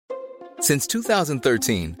Since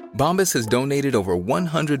 2013, Bombas has donated over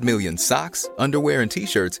 100 million socks, underwear, and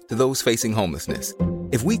T-shirts to those facing homelessness.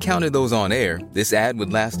 If we counted those on air, this ad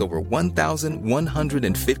would last over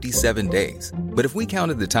 1,157 days. But if we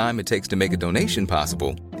counted the time it takes to make a donation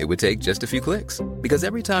possible, it would take just a few clicks. Because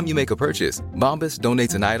every time you make a purchase, Bombas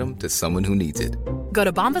donates an item to someone who needs it. Go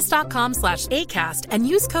to bombas.com/ACAST and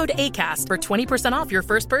use code ACAST for 20% off your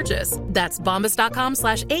first purchase. That's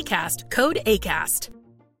bombas.com/ACAST, code ACAST.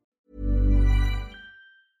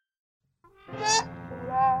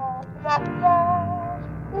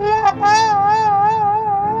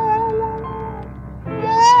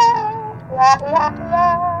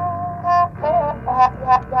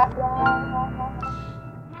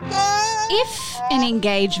 If an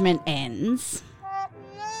engagement ends,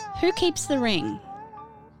 who keeps the ring?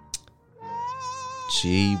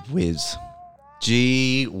 Gee whiz.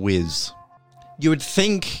 Gee whiz. You would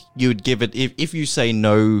think you would give it, if you say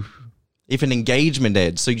no, if an engagement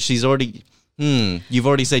ends, so she's already, you've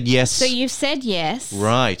already said yes. So you've said yes.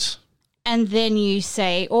 Right. And then you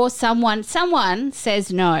say, or someone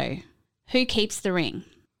says no. Who keeps the ring?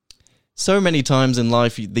 So many times in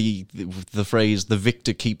life, the phrase the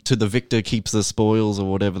victor keeps the spoils, or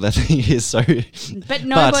whatever that thing is. So, but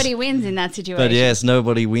nobody wins in that situation. But yes,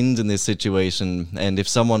 nobody wins in this situation. And if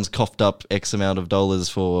someone's coughed up X amount of dollars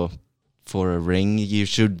for a ring,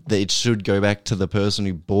 it should go back to the person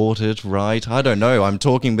who bought it, right? I don't know. I'm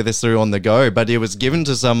talking with this through on the go, but it was given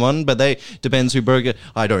to someone. But depends who broke it.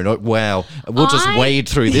 I don't know. Wow, we'll just wade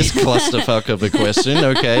through this clusterfuck of a question,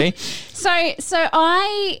 okay? So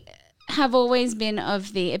I have always been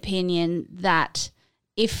of the opinion that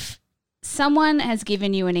if someone has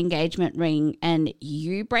given you an engagement ring and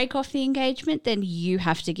you break off the engagement, then you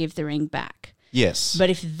have to give the ring back. Yes. But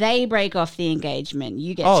if they break off the engagement,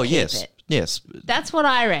 you get to keep it. Yes. That's what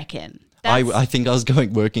I reckon. I think I was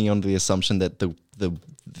working on the assumption that the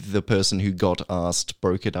person who got asked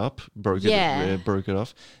broke it off. Yes.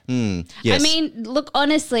 I mean, look,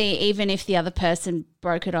 honestly, even if the other person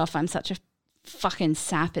broke it off, I'm such a fucking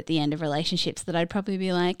sap at the end of relationships that I'd probably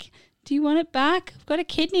be like, do you want it back? I've got a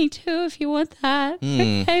kidney too if you want that.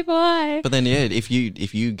 Okay, bye. But then if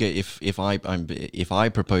I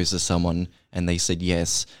propose to someone and they said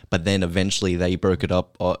yes, but then eventually they broke it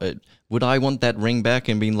up, would I want that ring back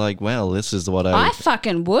and be like, well, this is what I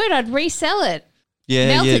fucking would. I'd resell it.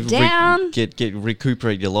 Yeah, melt it down.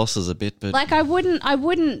 Recuperate your losses a bit, but like I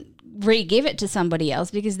wouldn't re-give it to somebody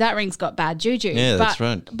else because that ring's got bad juju. Yeah, that's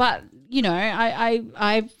right. But you know,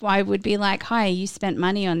 I would be like, hi, you spent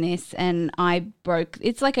money on this and I broke.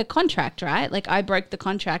 It's like a contract, right? Like I broke the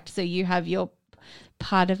contract, so you have your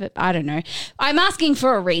part of it. I don't know. I'm asking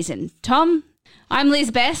for a reason. Tom, I'm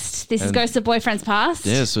Liz Best. This is Ghosts of Boyfriends Past.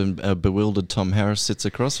 Yes, and a bewildered Tom Harris sits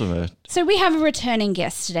across from her. So we have a returning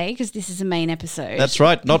guest today because this is a main episode. That's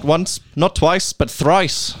right. Not once, not twice, but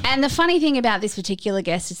thrice. And the funny thing about this particular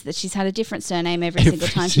guest is that she's had a different surname every single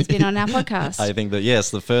time she's been on our podcast. I think that,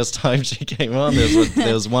 yes, the first time she came on,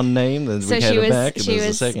 there was one name, then we had her back, and there was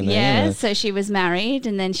a second name. Yeah, so she was married,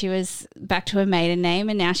 and then she was back to her maiden name,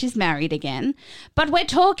 and now she's married again. But we're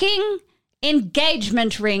talking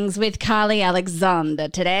engagement rings with Carly Alexander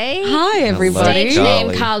today. Hi, everybody. Stage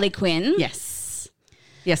name Carly Quinn. Yes,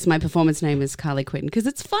 my performance name is Carly Quinn because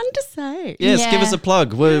it's fun to say. Yes, give us a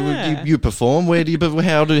plug. Where you perform? Where do you?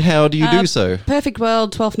 How do you do so? Perfect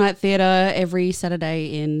World 12th Night Theatre every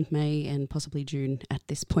Saturday in May and possibly June. At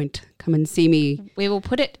this point, come and see me. We will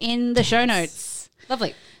put it in the show notes.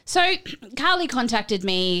 Lovely. So Carly contacted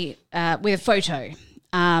me with a photo.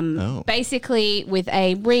 Basically with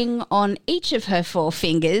a ring on each of her 4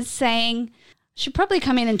 fingers saying, should probably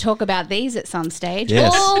come in and talk about these at some stage.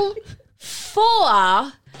 Yes. All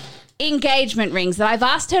 4 engagement rings that I've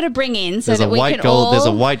asked her to bring in so that we can all There's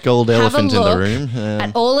a white gold elephant in the room.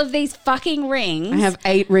 At all of these fucking rings. I have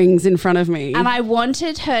 8 rings in front of me. And I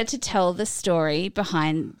wanted her to tell the story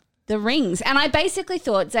behind the rings. And I basically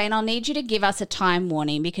thought, Zane, I'll need you to give us a time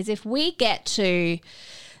warning because if we get to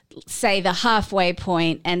say the halfway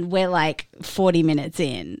point and we're like 40 minutes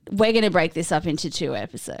in, we're going to break this up into 2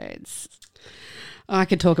 episodes. I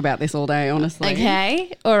could talk about this all day, honestly.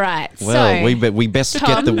 Okay, all right. Well, so, we best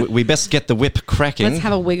get the whip cracking. Let's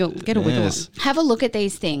have a wiggle. Get a wiggle on. Have a look at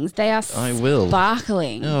these things. They are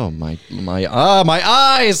sparkling. Oh my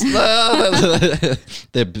eyes! they're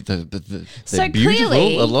so beautiful.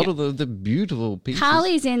 Clearly, a lot of the beautiful pieces.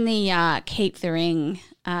 Carly's in the keep the ring.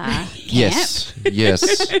 Yes.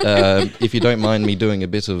 If you don't mind me doing a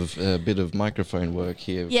bit of microphone work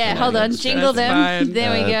here. Yeah, hold on, jingle them. Fine.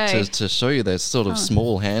 There we go. To show you that sort of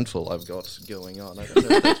small handful I've got going on. I don't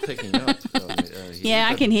know if that's picking up. Yeah,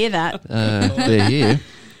 I can hear that. They're here.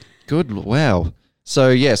 Good. Wow. So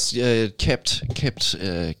yes, kept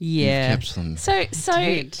Yeah. kept them. So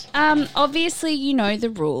obviously, you know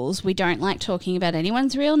the rules. We don't like talking about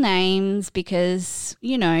anyone's real names because,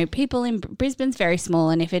 you know, people in Brisbane's very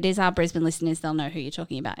small, and if it is our Brisbane listeners, they'll know who you're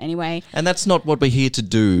talking about anyway. And that's not what we're here to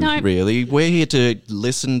do, No. really. We're here to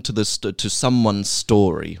listen to to someone's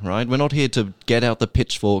story, right? We're not here to get out the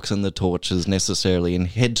pitchforks and the torches necessarily and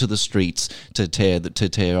head to the streets to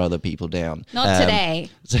tear other people down. Not today.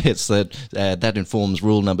 It's that informs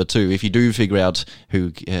rule number 2. If you do figure out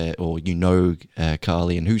who or you know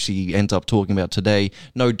Carly and who she ends up talking about today,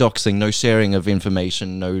 no doxing, no sharing of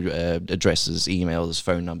information, no addresses, emails,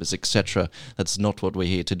 phone numbers, etc. That's not what we're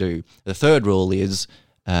here to do. The third rule is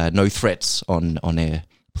no threats on air,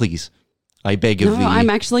 please. I beg of No, thee. I'm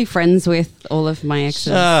actually friends with all of my exes.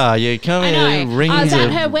 You come I here, know. rings I was at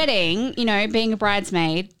of- her wedding, you know, being a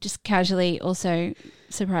bridesmaid, just casually also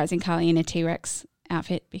surprising Carly in a T-Rex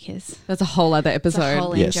outfit because That's a whole other it's a episode.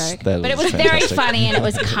 whole Yes, joke. that But it was was very fantastic. funny and it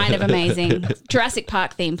was kind of amazing. Jurassic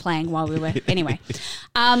Park theme playing while we were anyway.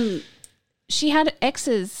 She had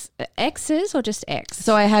exes or just ex?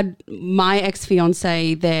 So I had my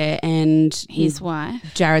ex-fiance there and His wife.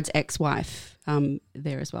 Jared's ex-wife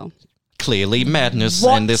there as well. Clearly madness,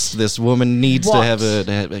 What? and this woman needs to What?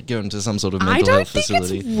 have go into some sort of I mental don't health think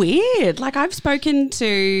facility. it's weird. Like I've spoken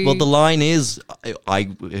to. Well, the line is,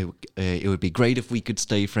 it would be great if we could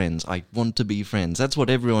stay friends. I want to be friends. That's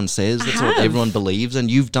what everyone says. That's what have. everyone believes,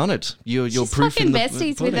 and you've done it. You're She's proof fucking in the besties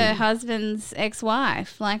with pudding. her husband's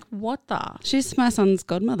ex-wife. Like, what the? She's my son's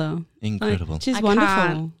godmother. Incredible. Like, she's I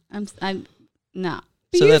wonderful. can't. I'm no.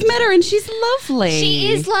 But So you've that's- met her and she's lovely.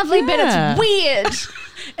 She is lovely, but Yeah. it's weird.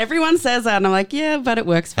 Everyone says that, and I'm like, yeah, but it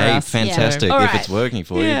works for Hey, us. fantastic! Yeah. All If right. it's working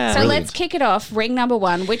for Yeah. you, So brilliant. let's kick it off. Ring number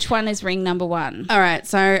 1. Which one is ring number 1? All right,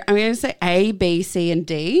 so I'm going to say A, B, C, and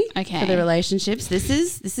D Okay. for the relationships. This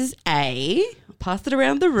is A. I'll pass it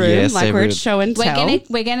around the room Yes, like we're every- at show and tell.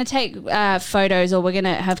 We're gonna take photos, or we're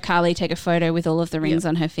gonna have Carly take a photo with all of the rings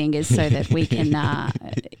on her fingers, so that we can,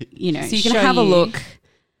 you know, So you can show have a you. look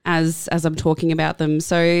as I'm talking about them.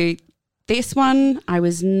 So this one, I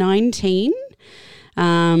was 19.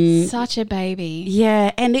 Such a baby.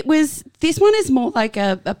 Yeah, and this one is more like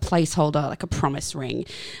a placeholder, like a promise ring.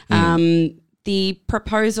 The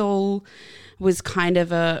proposal was kind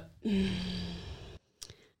of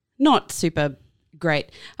not super great.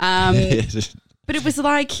 But it was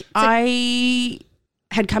like I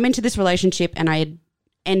had come into this relationship and I had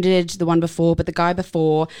ended the one before, but the guy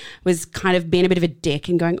before was kind of being a bit of a dick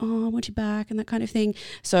and going, oh, I want you back and that kind of thing.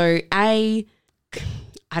 So I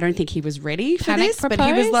don't think he was ready for Panic this, but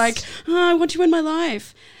he was propose? like, oh, I want you in my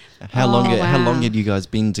life. How long? Oh, How wow. long had you guys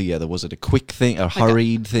been together? Was it a quick thing, a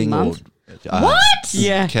hurried thing, month. or What?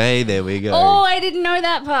 Yeah. Okay, there we go. Oh, I didn't know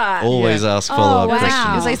that part. Always Yeah. ask follow-up wow. It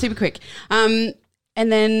questions. was like super quick. And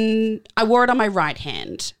then I wore it on my right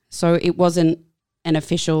hand. So it wasn't an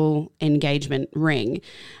official engagement ring.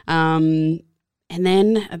 And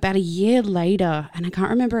then about a year later, and I can't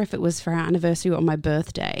remember if it was for our anniversary or my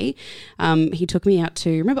birthday, he took me out to,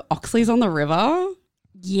 remember Oxley's on the River?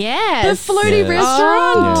 Yes. The floaty Yes.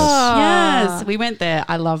 restaurant. Oh. Yes. We went there.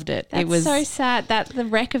 I loved it. That's it was so sad that the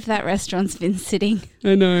wreck of that restaurant's been sitting.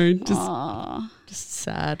 I know. Just Oh.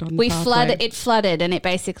 sad on the We pathway. flooded. It flooded, and it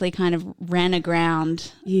basically kind of ran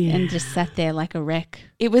aground Yeah. and just sat there like a wreck.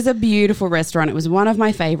 It was a beautiful restaurant. It was one of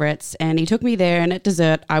my favorites. And he took me there, and at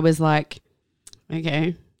dessert, I was like,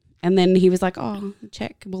 okay. And then he was like, oh,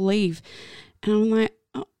 check, we'll leave. And I'm like,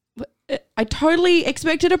 oh, I totally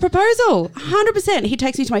expected a proposal. 100%. He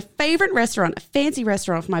takes me to my favorite restaurant, a fancy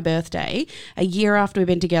restaurant for my birthday, a year after we've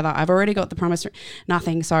been together. I've already got the promise.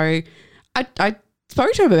 Nothing. So I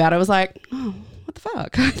spoke to him about it. I was like, oh, what the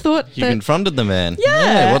fuck? I thought You that, confronted the man.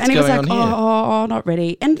 yeah. What's and he was going like, on here? oh, not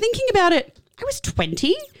ready. And thinking about it, I was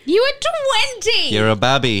 20. You were 20. You're a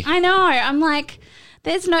babby. I know. I'm like,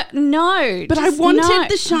 there's no. But I just wanted no.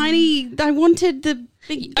 the shiny. I wanted the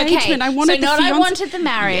engagement. I wanted so the not fiance. I wanted the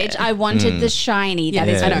marriage. I wanted the shiny. That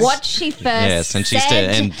is Yes. what she first Yes, and she's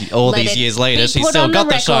said. still- and all Let these it years later, be she's put still on got the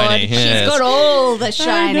record. shiny, yes. She's got all the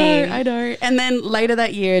shiny. I know. And then later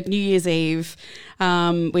that year, New Year's Eve,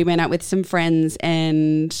 we went out with some friends,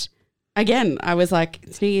 and again, I was like,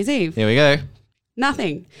 "It's New Year's Eve." Here we go.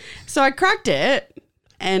 Nothing. So I cracked it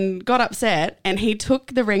and got upset, and he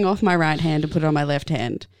took the ring off my right hand and put it on my left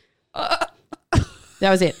hand. That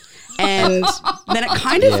was it. And then it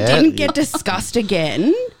kind of didn't get discussed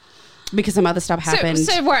again because some other stuff happened.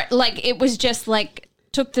 So what? Like it was just like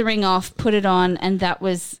took the ring off, put it on, and that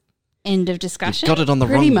was End of discussion. Got it on the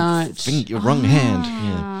Pretty wrong much. wrong hand.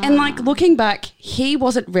 Yeah. And like looking back, he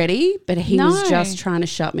wasn't ready, but he No. was just trying to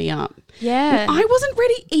shut me up. Yeah. I wasn't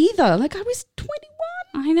ready either. Like I was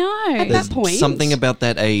 21. I know. At There's that point. something about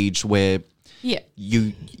that age where Yeah.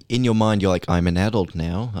 you, in your mind, you're like, I'm an adult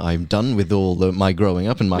now. I'm done with all my growing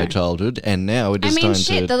up and my childhood, and now it I is mean, time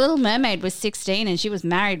shit, to. The Little Mermaid was 16 and she was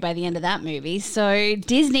married by the end of that movie. So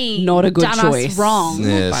Disney Not a good done choice. us wrong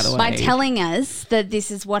Yes. By the way. by telling us that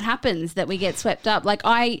this is what happens, that we get swept up. Like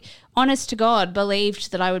I, honest to God,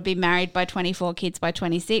 believed that I would be married by 24, kids by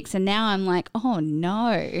 26. And now I'm like, oh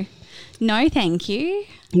no. No, thank you.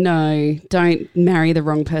 No, don't marry the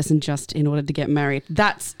wrong person just in order to get married.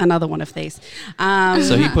 That's another one of these.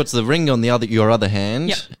 So he puts the ring on your other hand.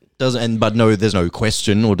 Yep. But no, there's no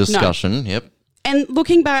question or discussion. Yep. And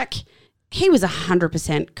looking back, he was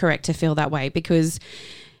 100% correct to feel that way because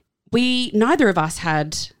neither of us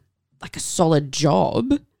had like a solid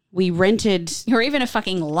job. We rented. Or even a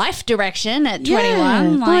fucking life direction at Yeah,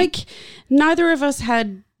 21. like neither of us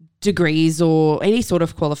had degrees or any sort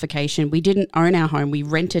of qualification. We didn't own our home. We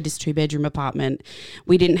rented this 2-bedroom apartment.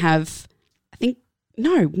 We didn't have,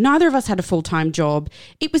 neither of us had a full-time job.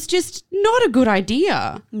 It was just not a good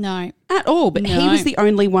idea no. at all. But he No. was the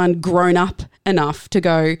only one grown up enough to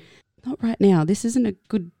go, not right now. This isn't a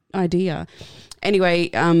good idea. Anyway,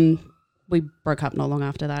 we broke up not long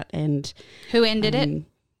after that. And Who ended it?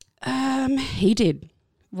 he did.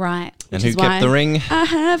 Right. And Which who is kept why the ring? I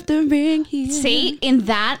have the ring here. See, in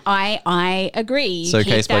that, I agree. You So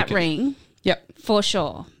keep case by that case. ring Yep. for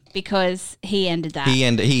sure because he ended that.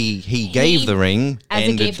 He gave the ring as a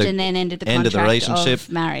ended gift the, and then ended the end of the contract relationship. of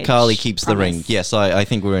marriage. Carly keeps the ring. promise. Yes, I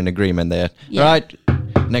think we're in agreement there. Yeah. Right.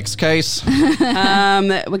 Next case.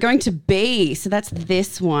 We're going to B. So that's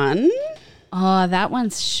this one. Oh, that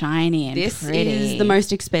one's shiny and This pretty. is the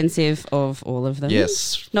most expensive of all of them.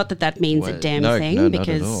 Yes. Not that that means a Well, damn no, thing no, not at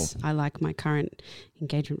because I like my current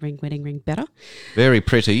engagement ring, wedding ring better. Very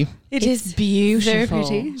pretty. It It's is beautiful. Very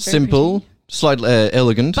pretty. Very Simple. Slightly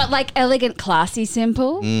elegant. But like elegant, classy,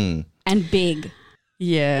 simple, and big.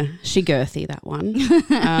 Yeah, she girthy, that one.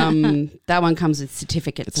 That one comes with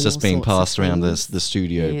certificates. It's and just all being sorts of passed around things. the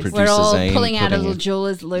studio. Yes. Producer We're all Zane pulling out a putting little it-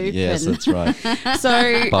 jeweler's loop. Yes, and that's right.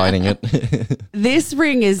 So Biting it. this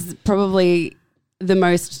ring is probably the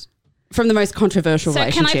most controversial So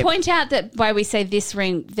relationship. can I point out that why we say this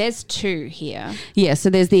ring, there's two here. Yeah, so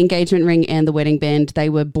there's the engagement ring and the wedding band. They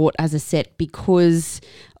were bought as a set because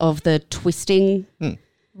of the twisting.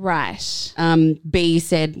 Right. B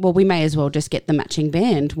said, well, we may as well just get the matching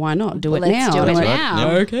band. Why not? Do it Let's now. do And it I went,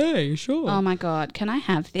 now. Okay, sure. Oh my God, can I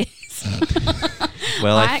have this?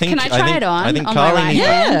 Well, I Alright, think can I try it on? I think On my Carly right needs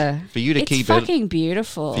hand? for you to It's keep it. fucking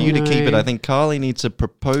beautiful. For you to keep it, No. I think Carly needs to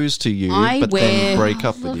propose to you, I but then wear- break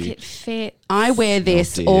up Look, with you. it fits. I wear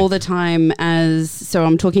this dear. all the time so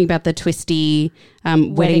I'm talking about the twisty wedding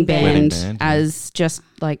band, Wedding band, yeah. as just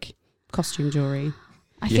like costume jewelry.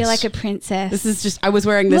 I feel Yes. like a princess. This is just, I was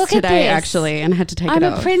wearing this Look at today this. actually and I had to take I'm it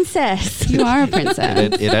a off. princess. You are a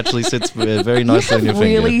princess. It actually sits very You nicely on have your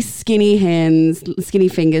really finger. skinny hands, skinny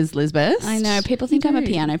fingers, Lisbeth. I know. People think I'm a do.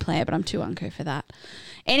 piano player, but I'm too unco for that.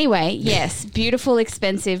 Anyway, yes, beautiful,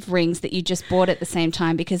 expensive rings that you just bought at the same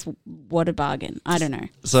time because what a bargain. I don't know.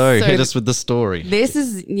 So So- hit us with the story. This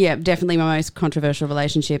is, definitely my most controversial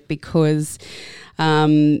relationship because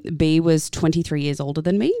B was 23 years older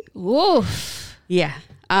than me. Oof. Yeah.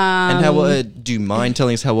 And how do you mind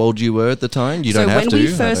telling us how old you were at the time? You don't have to. So when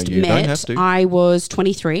we I first know you don't have met, to. I was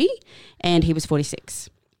 23 and he was 46.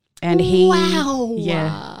 And he, Wow.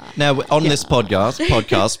 yeah, Now, on this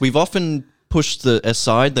podcast, we've often pushed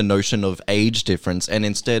aside the notion of age difference and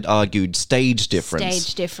instead argued stage difference.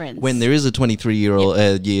 Stage difference. When there is a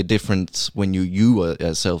 23-year year difference when you were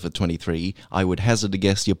yourself at 23, I would hazard a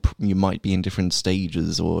guess you might be in different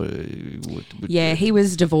stages or... yeah, he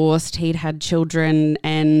was divorced, he'd had children,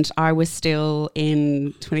 and I was still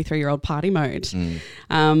in 23-year-old party mode.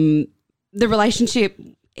 The relationship,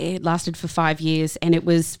 it lasted for 5 years and it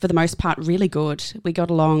was, for the most part, really good. We got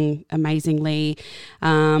along amazingly.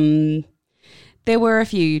 There were a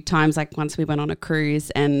few times, like once we went on a cruise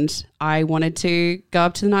and I wanted to go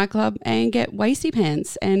up to the nightclub and get wasty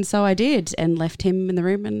pants. And so I did and left him in the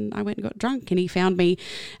room and I went and got drunk and he found me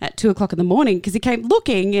at 2:00 in the morning because he came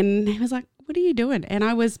looking and he was like, what are you doing? And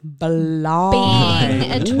I was blind.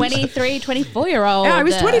 being a 23, 24-year-old. Yeah, I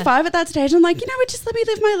was 25 at that stage. I'm like, just let me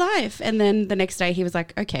live my life. And then the next day he was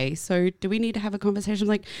like, okay, so do we need to have a conversation? I'm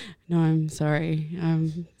like, no, I'm sorry.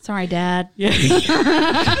 Sorry, Dad.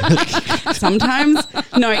 Sometimes,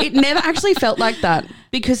 no, it never actually felt like that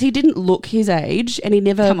because he didn't look his age and he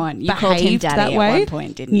never Come on, you called him behaved daddy that at way. one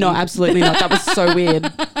point, didn't you? No, absolutely not. That was so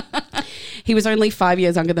weird. he was only 5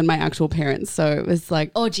 years younger than my actual parents. So it was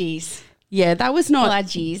like, Oh, geez. yeah, that was not Oh,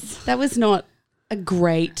 geez. that was not a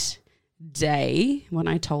great day when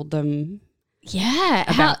I told them. Yeah.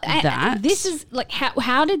 About that. This is like,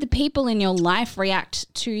 how did the people in your life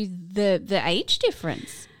react to the age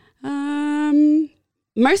difference?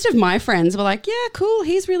 Most of my friends were like, yeah, cool,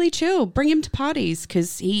 he's really chill. Bring him to parties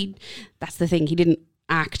because that's the thing. He didn't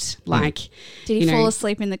act like. Did he fall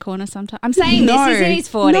asleep in the corner sometime? I'm saying this, he's in his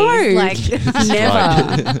 40s. No, Like,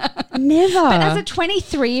 never. Never. But as a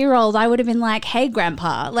 23-year-old, I would have been like, hey,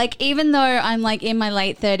 grandpa. Like, even though I'm like in my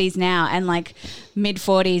late 30s now and like mid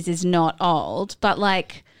 40s is not old, but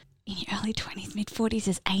like in your early 20s, mid 40s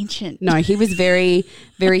is ancient. No, he was very,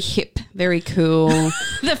 very hip, very cool.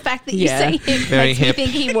 The fact that you Yeah. say hip Very makes hip, me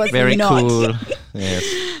think he was very not. cool. Yes.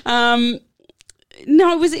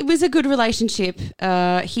 No, it was a good relationship.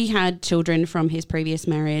 He had children from his previous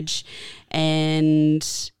marriage, and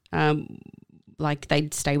like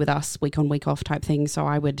they'd stay with us week on, week off type thing. So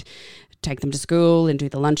I would take them to school and do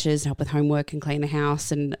the lunches, help with homework and clean the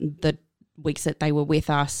house. And the weeks that they were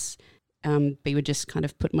with us, we would just kind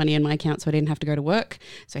of put money in my account so I didn't have to go to work.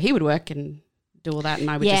 So he would work and do all that, and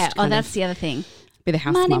I would Yeah, just kind that's of the other thing. be the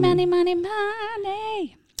house Money, mum. money, money,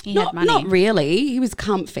 money. He had money. Not really. He was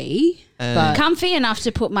comfy, but Comfy enough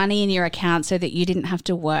to put money in your account so that you didn't have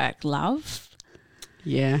to work, love.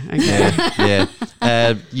 yeah, okay.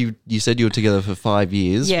 Yeah. You said you were together for 5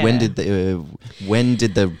 years. Yeah. When did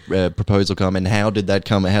the proposal come, and how did that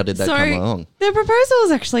come? How did that come along? The proposal was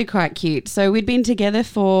actually quite cute. So we'd been together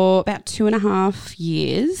for about 2.5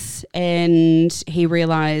 years, and he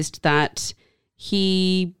realised that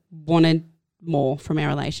he wanted more from our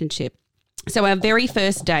relationship. So our very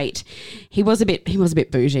first date, he was a bit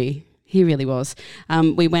bougie. He really was.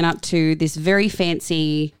 We went up to this very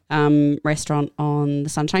fancy restaurant on the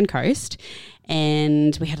Sunshine Coast,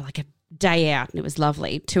 and we had like a day out, and it was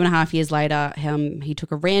lovely. 2.5 years later, he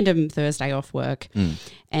took a random Thursday off work,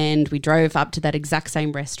 and we drove up to that exact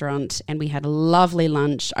same restaurant, and we had a lovely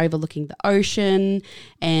lunch overlooking the ocean,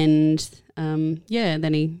 and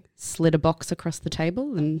then he slid a box across the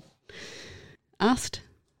table and asked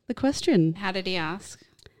the question. How did he ask?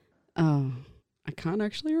 Oh, I can't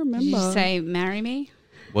actually remember. Did you say, marry me?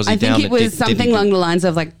 Was he I think down? it was did something he- along the lines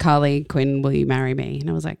of like, Carly Quinn, will you marry me? And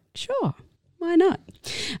I was like, sure, why not?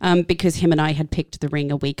 Because him and I had picked the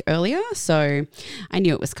ring a week earlier, so I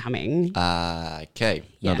knew it was coming. Okay,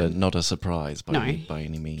 not a surprise by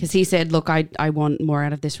any means. Because he said, look, I want more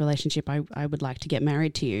out of this relationship. I would like to get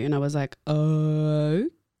married to you. And I was like, okay,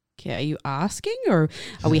 are you asking or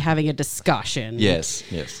are we having a discussion? Yes.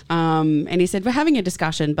 And he said, we're having a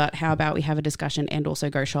discussion, but how about we have a discussion and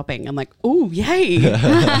also go shopping? I'm like, oh, yay.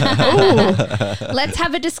 Let's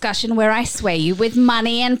have a discussion where I sway you with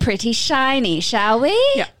money and pretty shiny, shall we?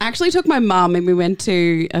 Yeah, I actually took my mum and we went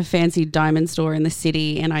to a fancy diamond store in the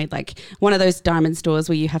city, and I like one of those diamond stores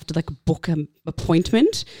where you have to like book an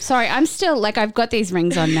appointment. Sorry, I'm still like, I've got these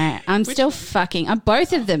rings on there. I'm still fucking,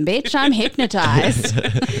 both of them, bitch. I'm hypnotized.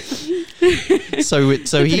 So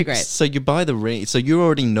you buy the ring. So you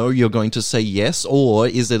already know you're going to say yes, or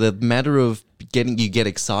is it a matter of you get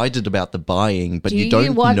excited about the buying, but you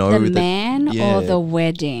don't want know the that, man or the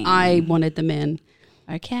wedding? I wanted the man.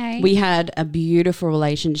 Okay. We had a beautiful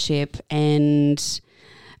relationship, and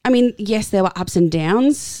I mean, yes, there were ups and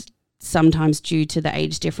downs, sometimes due to the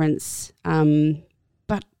age difference.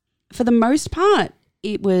 But for the most part,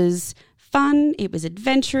 it was fun. It was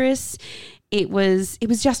adventurous. It was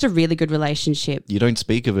just a really good relationship. You don't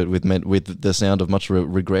speak of it with the sound of much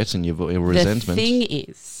regret and your resentment. The thing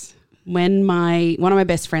is, when one of my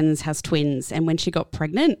best friends has twins, and when she got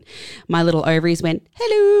pregnant, my little ovaries went,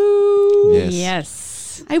 hello.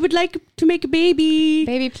 Yes. I would like to make a baby.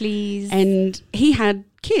 Baby, please. And he had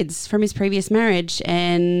kids from his previous marriage,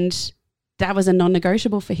 and that was a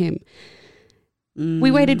non-negotiable for him.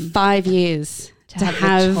 We waited 5 years to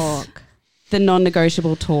have the talk. the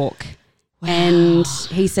non-negotiable talk. Wow. And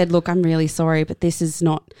he said, look, I'm really sorry, but this is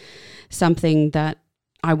not something that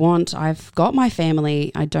I want. I've got my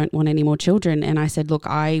family. I don't want any more children. And I said, look,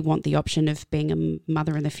 I want the option of being a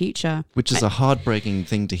mother in the future. Which is a heartbreaking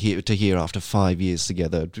thing to hear after 5 years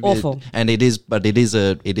together. Awful. And it is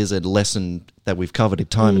a lesson that we've covered it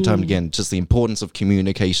time and time again. Just the importance of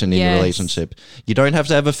communication in a Yes. relationship. You don't have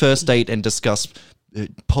to have a first date and discuss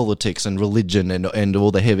politics and religion and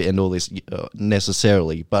all the heavy and all this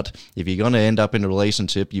necessarily. But if you're going to end up in a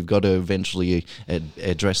relationship, you've got to eventually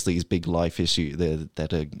address these big life issues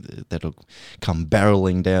that'll come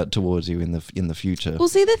barreling down towards you in the future. Well,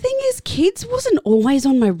 see, the thing is, kids wasn't always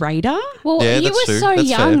on my radar. Well, Yeah, you that's were true. so That's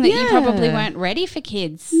young fair. that you probably Yeah. weren't ready for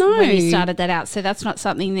kids No. when you started that out. So that's not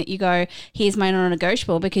something that you go, here's my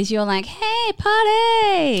non-negotiable, because you're like, hey,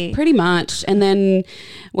 party. Pretty much. And then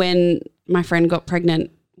when my friend got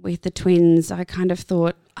pregnant with the twins, I kind of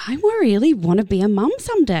thought, I really want to be a mum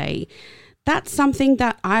someday. That's something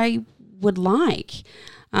that I would like.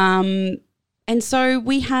 And so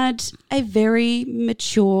we had a very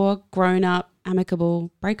mature, grown-up,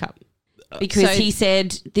 amicable breakup. Because So- he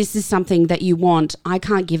said, this is something that you want. I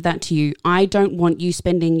can't give that to you. I don't want you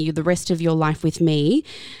spending the rest of your life with me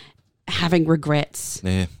having regrets.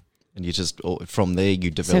 Yeah. And you just, from there,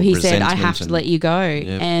 you develop So he said, resentment. I have to and- let you go.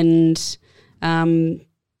 Yep. And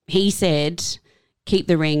he said, keep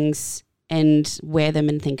the rings and wear them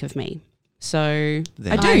and think of me. So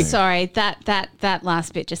Then I you do. I'm know. sorry, that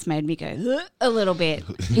last bit just made me go "Ugh," a little bit.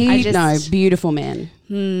 He, I just- no, beautiful man.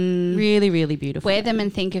 Really, really beautiful. Wear them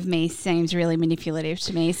and think of me seems really manipulative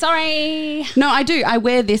to me. Sorry. No, I do. I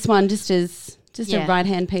wear this one just as Yeah. a right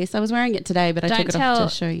hand piece. I was wearing it today, but I took it off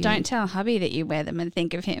to show you. Don't tell hubby that you wear them and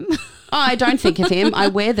think of him. Oh, I don't think of him. I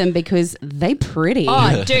wear them because they pretty.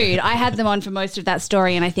 Oh, dude, I had them on for most of that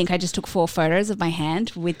story, and I think I just took 4 photos of my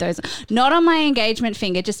hand with those. Not on my engagement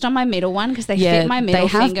finger, just on my middle one because they fit my middle they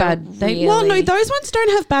have finger. bad. Really. Well, no, those ones don't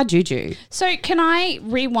have bad juju. So can I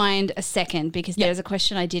rewind a second because Yep. there's a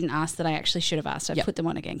question I didn't ask that I actually should have asked. I Yep. put them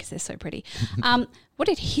on again because they're so pretty. What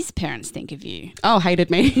did his parents think of you? Oh, hated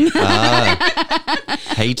me.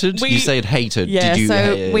 Hated? You said hated. Yeah, Did you,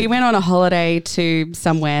 so we went on a holiday to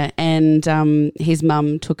somewhere and his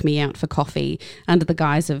mum took me out for coffee under the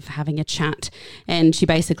guise of having a chat. And she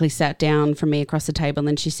basically sat down from me across the table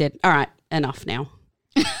and she said, all right, enough now.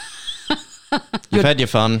 You've had your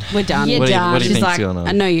fun. We're done. You're What do you, done. what do you She's think's like, going on?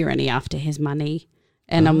 I know you're only after his money.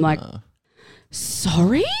 And I'm like,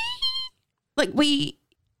 sorry? Like we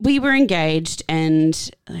were engaged and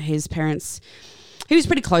his parents, he was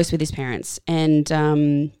pretty close with his parents. And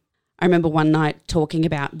I remember one night talking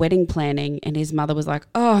about wedding planning and his mother was like,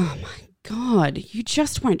 oh my God, you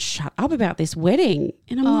just won't shut up about this wedding.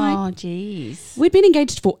 And I'm like, jeez. we'd been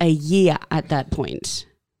engaged for a year at that point.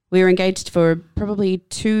 We were engaged for probably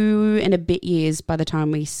 2 and a bit years by the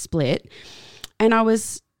time we split. And I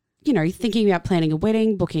was, thinking about planning a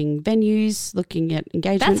wedding, booking venues, looking at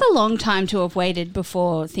engagement. That's a long time to have waited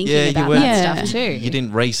before thinking Yeah, you about weren't- that Yeah. stuff too. You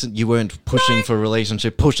didn't race it. You weren't pushing for a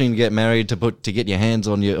relationship, pushing to get married, to get your hands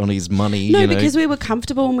on his money. No, you know. because we were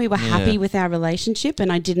comfortable and we were happy Yeah. with our relationship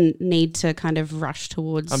and I didn't need to kind of rush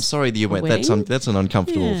towards I'm sorry that you a went. wedding. That's an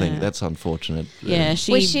uncomfortable thing. Yeah. That's unfortunate. Yeah,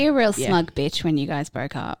 Was she a real yeah. smug bitch when you guys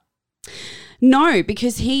broke up? No,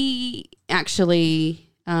 because he actually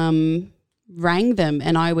rang them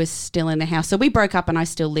and I was still in the house. So we broke up and I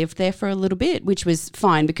still lived there for a little bit, which was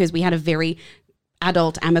fine because we had a very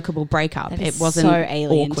adult, amicable breakup. That It is wasn't so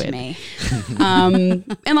alien awkward. to me. And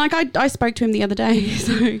like I spoke to him the other day.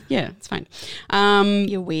 So yeah, it's fine.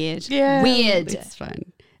 You're weird. Yeah, Weird. It's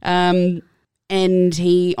fine. And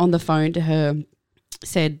he on the phone to her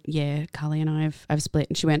said, "Yeah, Carly and I have split."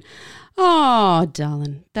 And she went, "Oh,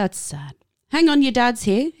 darling, that's sad. Hang on, your dad's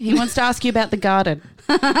here. He wants to ask you about the garden."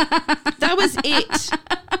 That was it.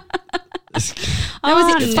 That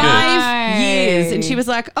was it. 5 years, and she was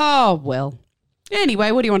like, "Oh well."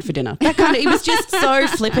 Anyway, what do you want for dinner? That kind of. He was just so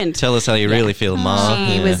flippant. Tell us how you really feel, Ma.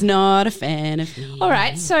 He Yeah. was not a fan of me. All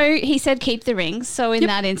right, so he said keep the rings. So in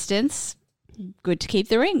that instance, good to keep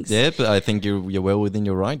the rings. Yeah, but I think you're well within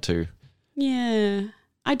your right to. Yeah.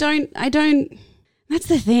 I don't. That's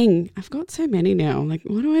the thing. I've got so many now. Like,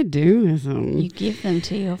 what do I do with them? You give them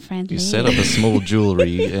to your friend. You Lee. set up a small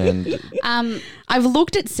jewelry and I've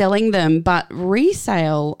looked at selling them, but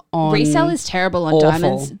resale is terrible on Awful.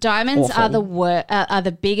 diamonds. Diamonds Awful. are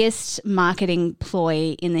the biggest marketing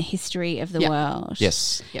ploy in the history of the Yep. world.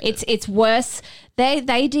 yes. It's worse. They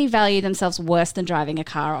devalue themselves worse than driving a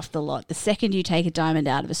car off the lot. The second you take a diamond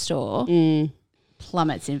out of a store,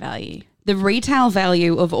 plummets in value. The retail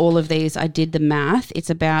value of all of these, I did the math.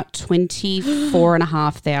 It's about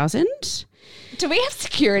 24,500. Do we have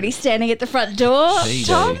security standing at the front door,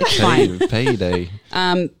 Tom? Payday.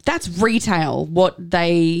 That's retail. What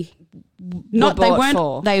they not they bought weren't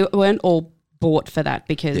for. they weren't all bought for that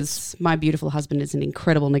because my beautiful husband is an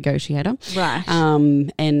incredible negotiator. Right.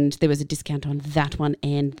 And there was a discount on that one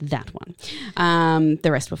and that one.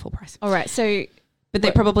 The rest were full price. All right. So, But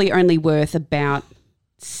they're probably only worth about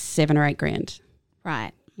 $7 or $8 grand,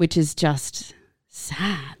 right. which is just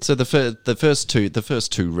Sad. So the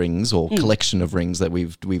first two rings or collection of rings that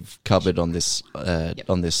we've covered on this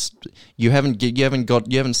you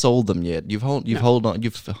haven't sold them yet. You've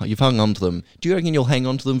hung on to them. Do you reckon you'll hang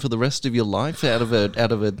on to them for the rest of your life out of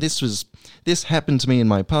a this happened to me in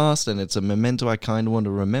my past and it's a memento I kind of want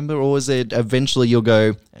to remember, or is it eventually you'll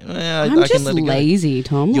go? I'm just lazy,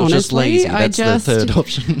 Tom. You're honestly. just lazy. That's the third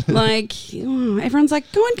option. Like everyone's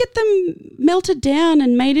like, go and get them melted down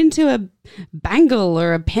and made into a bangle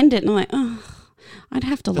or a pendant, and I'm like, oh, I'd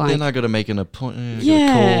have to but then I got to make an appointment.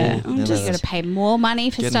 Yeah, I'm just going to pay more money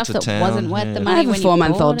for stuff that town, wasn't worth the money. I have a when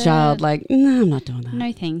 4-month-old you child. it. Like, no, I'm not doing that.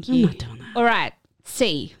 No, thank I'm you. not doing that. All right,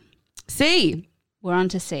 C. We're on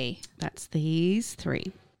to C. That's these 3.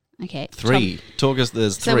 Okay, Three. Talk us.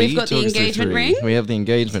 There's So 3. we've got the Talk us through engagement 3. ring. We have the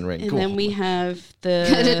engagement ring. And Cool. then we have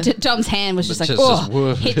the Tom's hand was just like,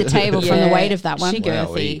 Just hit the table from the weight of that one. She girthy.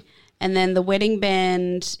 Wowee. And then the wedding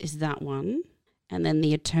band is that one. And then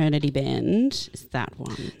the eternity band is that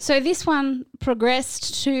one. So this one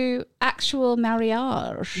progressed to actual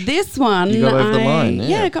marriage. This one, You got over the line,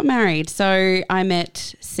 yeah. I got married. So I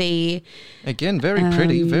met C. Again, very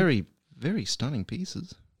pretty, very, very stunning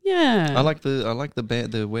pieces. Yeah. I like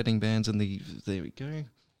the wedding bands and there we go.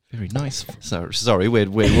 Very nice. Sorry,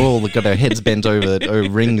 we're all got our heads bent over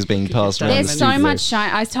rings being passed around. There's the so studio. much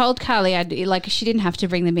shine. I told Carly, she didn't have to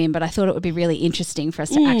bring them in, but I thought it would be really interesting for us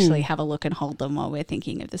to actually have a look and hold them while we're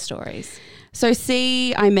thinking of the stories. So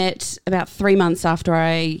C, I met about 3 months after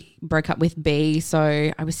I broke up with B.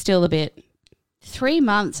 So I was still a bit. 3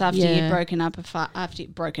 months after Yeah. you'd broken up, after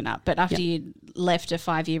you'd left a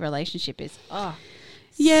 5-year relationship is,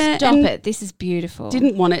 Yeah. stop and it. This is beautiful.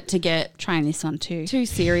 Didn't want it to get trying this on too. too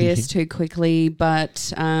serious too quickly,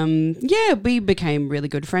 but we became really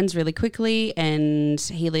good friends really quickly, and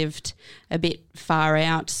he lived a bit far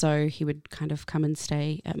out, so he would kind of come and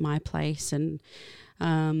stay at my place, and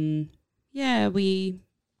we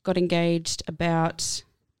got engaged about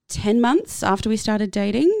 10 months after we started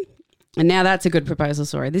dating, and now that's a good proposal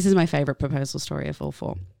story. This is my favourite proposal story of all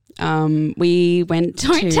 4. We went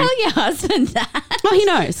Don't tell your husband that. Oh, he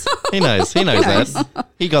knows. He knows that.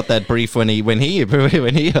 He got that brief when he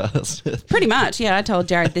asked. Pretty much, yeah. I told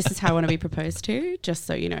Jared this is how I want to be proposed to, just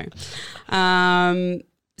so you know.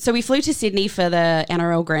 So we flew to Sydney for the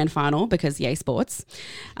NRL Grand Final because yay sports.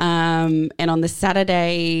 And on the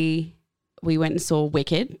Saturday, we went and saw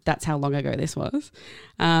Wicked. That's how long ago this was.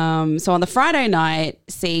 So on the Friday night,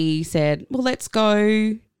 C said, well, let's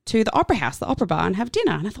go to the Opera House, the Opera Bar, and have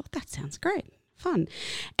dinner. And I thought, that sounds great, fun.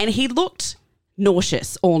 And he looked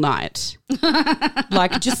nauseous all night.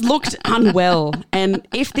 Just looked unwell. And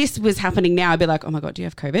if this was happening now, I'd be like, oh my God, do you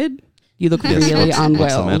have COVID? You look really unwell.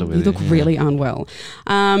 What's the matter with you look really unwell.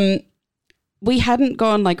 We hadn't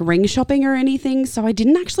gone ring shopping or anything, so I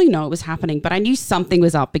didn't actually know it was happening, but I knew something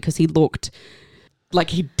was up because he looked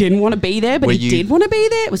like he didn't want to be there, but he did want to be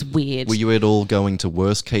there. It was weird. Were you at all going to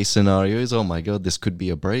worst case scenarios? Oh my God, this could be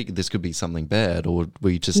a break. This could be something bad. Or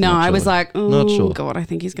were you just No, not I sure? was like, oh not sure. God, I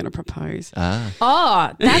think he's going to propose.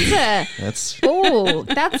 Oh, That's oh,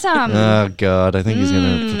 oh God, I think he's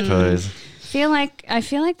going to propose. I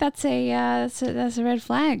feel like that's a red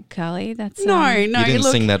flag, Carly. That's No, You didn't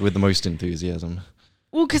look, sing that with the most enthusiasm.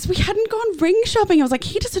 well, because we hadn't gone ring shopping. I was like,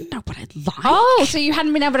 he doesn't know what I'd like. Oh, so you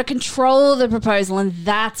hadn't been able to control the proposal, and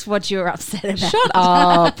that's what you were upset about. Shut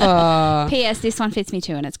up. P.S. This one fits me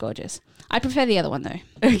too, and it's gorgeous. I prefer the other one though.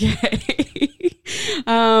 Okay.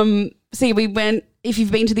 See, we went, if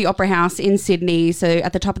you've been to the Opera House in Sydney, so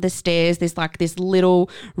at the top of the stairs, there's this little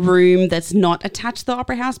room that's not attached to the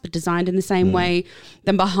Opera House, but designed in the same way.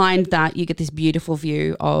 Then behind that, you get this beautiful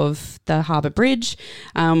view of the Harbour Bridge.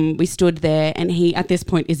 We stood there, and he, at this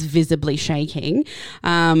point, is visibly shaking.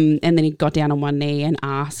 And then he got down on one knee and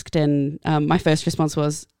asked, and my first response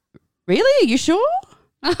was, really? Are you sure?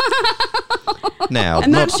 Now,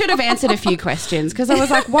 And that should have answered a few questions, because I was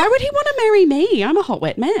like, why would he want to marry me? I'm a hot,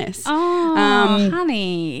 wet mess. Oh,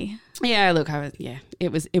 honey. Yeah, look,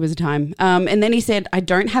 it was a time. And then he said, I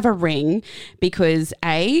don't have a ring because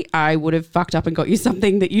A, I would have fucked up and got you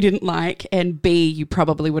something that you didn't like, and B, you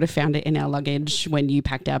probably would have found it in our luggage when you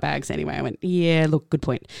packed our bags anyway. I went, yeah, look, good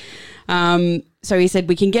point. So he said,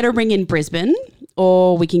 we can get a ring in Brisbane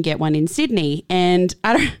or we can get one in Sydney. And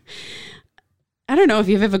I don't know if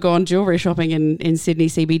you've ever gone jewellery shopping in Sydney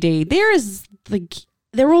CBD.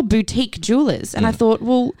 They're all boutique jewellers. And I thought,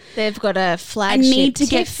 well, They've got a flagship need to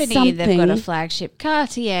get Tiffany. They've got a something. flagship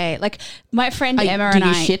Cartier. Like my friend Emma do and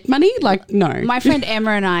you I. shit money? Like, no. My friend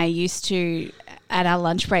Emma and I used to at our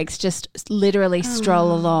lunch breaks just literally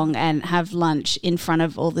stroll along and have lunch in front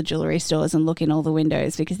of all the jewelry stores and look in all the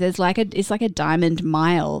windows because there's it's like a diamond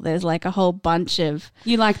mile. There's like a whole bunch of.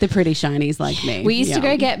 You like the pretty shinies like me. We used to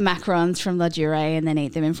go get macarons from La Dure and then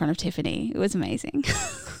eat them in front of Tiffany. It was amazing.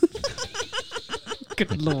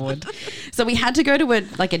 Good Lord. So we had to go to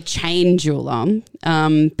a chain jeweler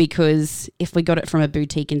because if we got it from a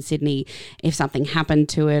boutique in Sydney, if something happened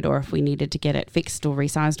to it or if we needed to get it fixed or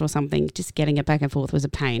resized or something, just getting it back and forth was a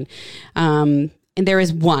pain. And there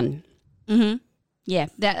is one. Mm-hmm. Yeah.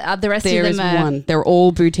 The rest There of is them are. one. They're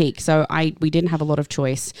all boutique. So we didn't have a lot of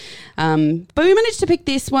choice. But we managed to pick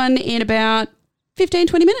this one in about 15,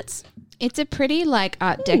 20 minutes. It's a pretty like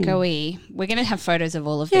Art Deco-y. We're going to have photos of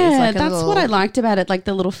all of these. Yeah, like that's what I liked about it, like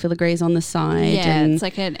the little filigrees on the side. Yeah, and it's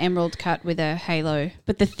like an emerald cut with a halo.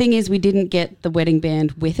 But the thing is, we didn't get the wedding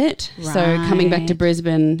band with it. So coming back to Right.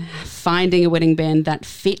 Brisbane, finding a wedding band that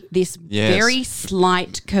fit this Yes. very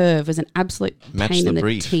slight curve was an absolute Match pain the in the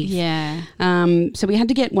brief. teeth. Yeah. So we had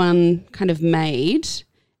to get one kind of made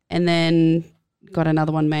and then got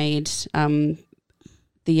another one made.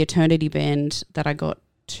 The Eternity band that I got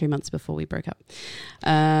 2 months before we broke up.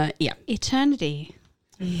 Yeah. Eternity.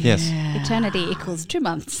 Yes. Eternity equals 2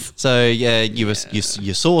 months. So yeah, you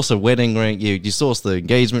source a wedding ring, you source the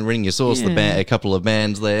engagement ring, you source a couple of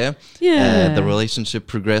bands there. Yeah. The relationship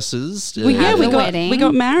progresses. Well, yeah, Have we the got wedding. we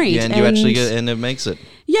got married, yeah, and you actually get, and it makes it.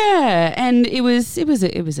 yeah, and it was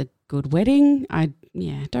a good wedding. I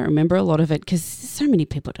don't remember a lot of it because so many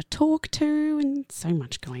people to talk to and so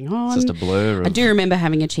much going on. It's just a blur. I do remember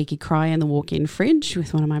having a cheeky cry in the walk-in fridge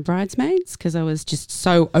with one of my bridesmaids because I was just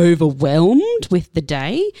so overwhelmed with the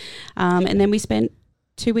day. And then we spent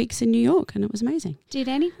 2 weeks in New York and it was amazing. Did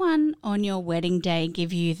anyone on your wedding day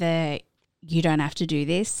give you the "you don't have to do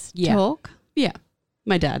this" Yeah. talk? Yeah,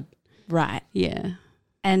 my dad. Right. Yeah.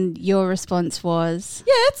 And your response was?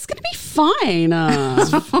 Yeah, it's going to be fine.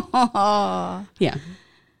 Yeah.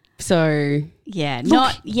 So Yeah. Look,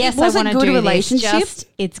 Not, yes, it was I a want to good do relationship. this, just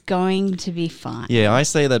it's going to be fine. Yeah, I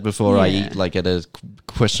say that before I Yeah. eat like at a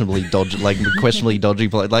questionably dodgy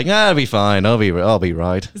place. Like, I'll be fine. I'll be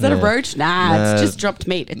right. is that a Yeah. roach? Nah, Nah. it's just dropped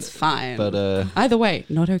meat. It's fine. But either way,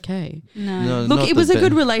 not okay. No. no, Look, not it was the a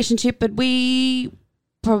good be- relationship, but we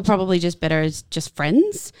probably just better as just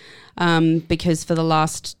friends because for the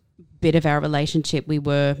last bit of our relationship, we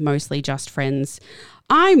were mostly just friends.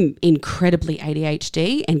 I'm incredibly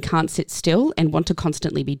ADHD and can't sit still and want to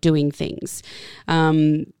constantly be doing things.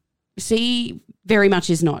 C very much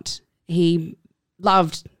is not. He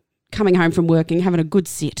loved coming home from work and having a good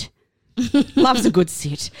sit. Loves a good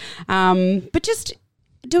sit. But just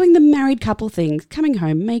doing the married couple things, coming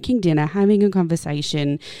home, making dinner, having a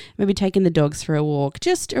conversation, maybe taking the dogs for a walk,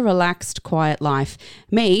 just a relaxed, quiet life.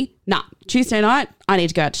 Me, nah, Tuesday night, I need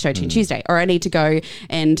to go out to Show Tune Tuesday, or I need to go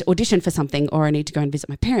and audition for something, or I need to go and visit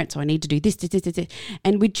my parents, or I need to do this.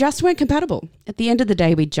 And we just weren't compatible. At the end of the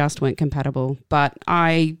day, we just weren't compatible. But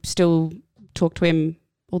I still talk to him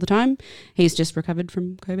all the time. He's just recovered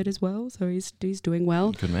from COVID as well, so he's doing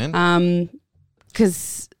well. Good man.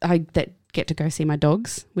 Because I get to go see my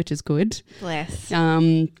dogs, which is good. Bless.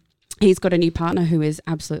 He's got a new partner who is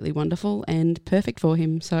absolutely wonderful and perfect for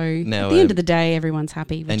him. So Now, at the end of the day, everyone's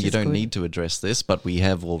happy. Which And you is don't good. need to address this, but we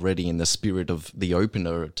have already, in the spirit of the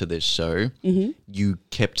opener to this show, Mm-hmm. you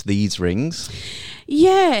kept these rings.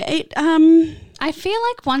 Yeah, it. I feel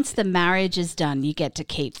like once the marriage is done, you get to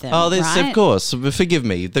keep them. Oh, this right? of course. Forgive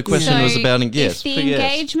me. The question So was about yes. if the yes.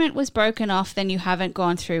 engagement was broken off, then you haven't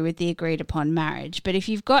gone through with the agreed upon marriage. But if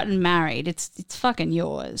you've gotten married, it's fucking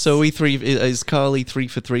yours. So we three is Carly 3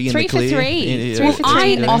 for 3 in 3 the for clear? 3. Yeah, 3 for 3 I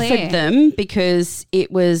in the clear. offered them because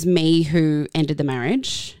it was me who ended the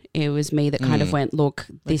marriage. It was me that kind of went, look,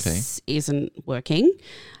 this isn't working.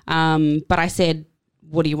 But I said,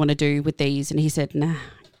 what do you want to do with these? And he said, nah,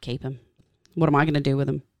 keep them. What am I going to do with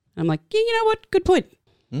them? And I'm like, yeah, you know what? Good point.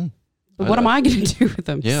 But what am I going to do with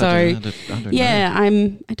them? Yeah, so I don't know. yeah,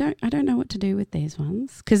 I don't know what to do with these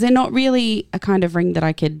ones because they're not really a kind of ring that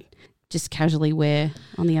I could just casually wear.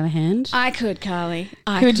 On the other hand, I could, Carly.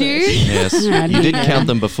 could you? Yes, I you did don't count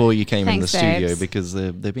them before you came in the Thanks, studio babes. because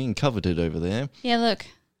they're being coveted over there. Yeah, look.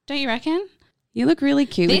 Don't you reckon? You look really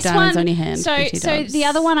cute with diamonds on your hand. So pretty doves. the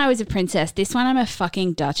other one I was a princess. This one I'm a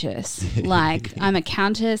fucking duchess. Like I'm a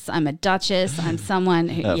countess. I'm a duchess. I'm someone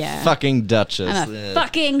who Fucking Duchess. I'm a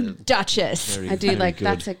fucking duchess. Very, I do very like good.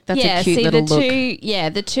 that's a yeah, cute see little the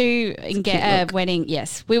look. two wedding.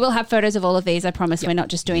 Yes, we will have photos of all of these. I promise. We're not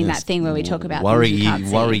just doing that thing where we talk about worry things you ye, can't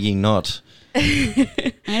see. worry ye not. I'm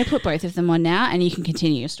going to put both of them on now, and you can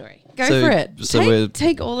continue your story. Go So- for it. so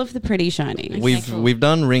Take all of the pretty shiny. We've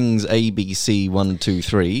done rings A, B, C, 1, 2,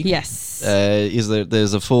 3. Yes.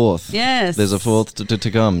 There's a fourth? Yes. There's a fourth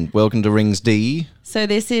to come. Welcome to rings D. So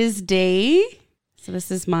this is D. So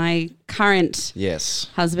this is my current Yes.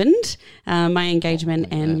 husband, my engagement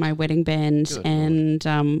and my wedding band. Good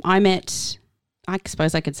and I met, I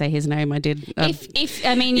suppose I could say his name. I did. If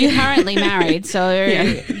I mean, you're currently married, so,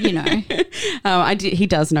 you know. He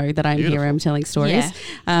does know that I'm here. I'm telling stories.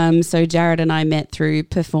 So Jared and I met through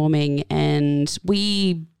performing, and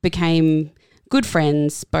we became good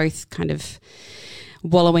friends, both kind of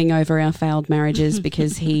wallowing over our failed marriages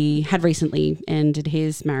because he had recently ended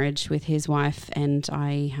his marriage with his wife, and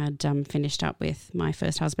I had finished up with my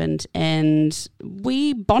first husband, and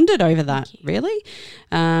we bonded over that, really.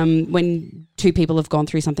 When two people have gone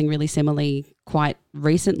through something really similarly quite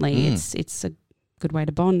recently, it's a good way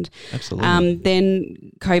to bond. Absolutely.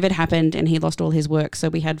 Then COVID happened and he lost all his work, so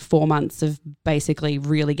we had 4 months of basically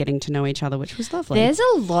really getting to know each other, which was lovely. There's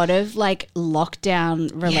a lot of like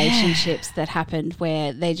lockdown relationships that happened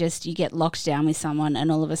where you get locked down with someone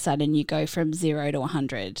and all of a sudden you go from 0 to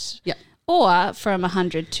 100. Yeah. Or from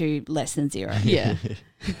 100 to less than 0. Yeah.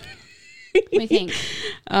 What do you think?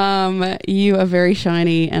 You are very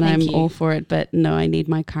shiny and Thank I'm you. all for it, but no, I need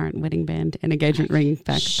my current wedding band and engagement ring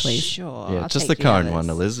back, please. Sure. Yeah, I'll just take the current others. one,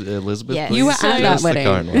 Elizabeth. Yes. Please. You were at So- that Just wedding. The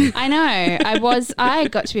current one. I know. I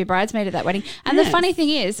got to be a bridesmaid at that wedding. And the funny thing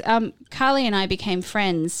is, Carly and I became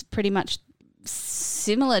friends pretty much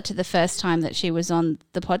similar to the first time that she was on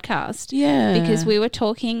the podcast. Yeah. Because we were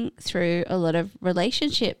talking through a lot of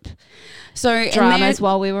relationship so dramas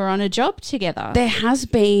while we were on a job together. there has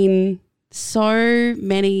been so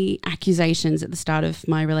many accusations at the start of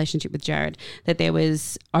my relationship with Jared that there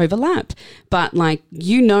was overlap, but like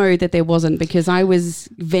that there wasn't, because I was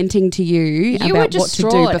venting to you You were about what to do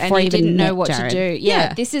distraught before I and you even didn't know met what Jared. to do.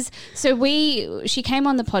 Yeah, this is so she came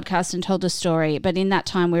on the podcast and told a story, but in that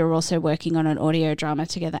time we were also working on an audio drama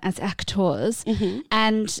together as actors,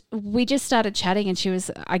 and we just started chatting, and she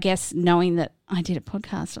was, I guess, knowing that I did a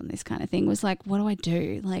podcast on this kind of thing, was like, what do I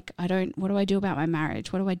do? Like, what do I do about my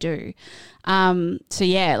marriage? What do I do? So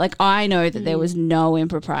yeah, like I know that there was no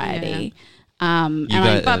impropriety.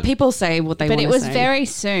 But people say what they want But to say. it was very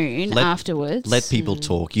soon afterwards. Let people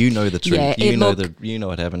talk. You know the truth. Yeah, you know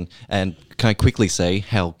what happened. And can I quickly say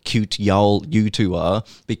how cute you two are?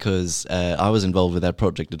 Because I was involved with that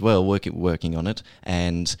project as well, working on it.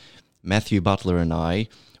 And Matthew Butler and I,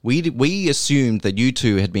 we assumed that you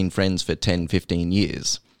two had been friends for 10, 15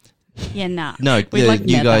 years. Yeah, nah. No, We, like,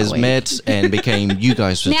 you met guys that week. met and became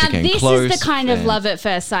close. This is the kind of love at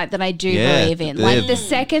first sight that I do Yeah, believe in. they're- Like the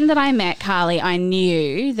second that I met Carly, I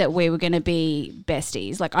knew that we were going to be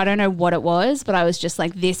besties. Like I don't know what it was, but I was just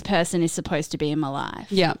like, this person is supposed to be in my life.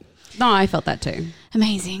 Yeah. No, I felt that too.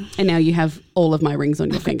 Amazing. And now you have all of my rings on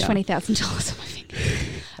your finger. $20,000 on my finger.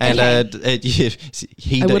 And I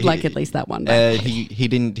would like at least that one back. he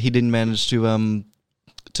didn't manage to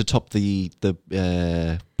top the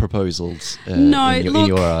proposals No, in look-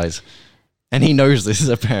 your eyes. And he knows this,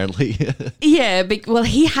 apparently. Yeah, well,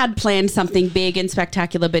 he had planned something big and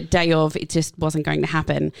spectacular, but day of, it just wasn't going to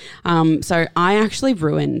happen. So I actually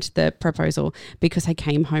ruined the proposal because I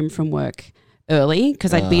came home from work early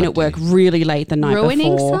because I'd been at work really late the night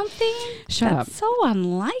Ruining before. something? Shut That's up. so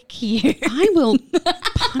unlike you. I will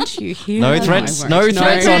punch you here. No I threats, won't. no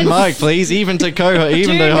threats on threats. Mike, please. Even to Do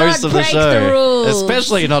the host not of the break show, the rules.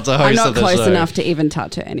 especially not the I'm host not of the close show. enough to even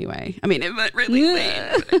touch her anyway. I mean, it might really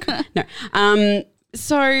be. No.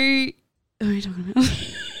 So, what are you talking about?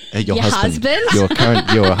 Your Your husband?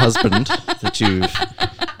 your husband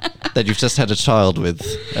that you've just had a child with.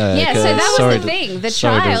 Yeah, so that was the thing. The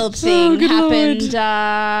child thing good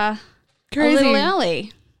happened Crazy. a little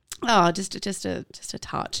early. Oh, just a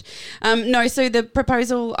touch. No, so the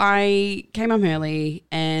proposal, I came home early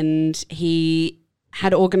and he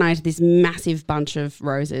had organised this massive bunch of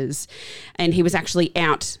roses and he was actually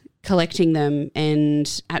out collecting them,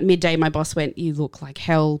 and at midday my boss went, "You look like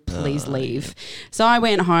hell, please leave." So I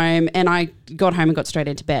went home and I got home and got straight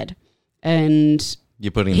into bed, and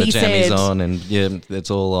You're putting the He jammies said- on, and yeah,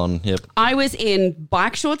 it's all on. Yep. I was in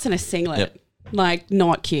bike shorts and a singlet. Yep. Like,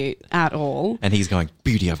 not cute at all. And he's going,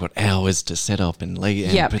 "Beauty, I've got hours to set up and lay."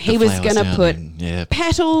 And Yep, put he the was flowers gonna down put and, yeah.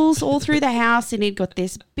 petals all through the house, and he'd got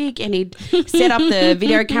this big, and he'd set up the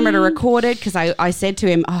video camera to record it because I said to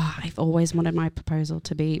him, I've always wanted my proposal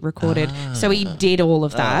to be recorded. So he did all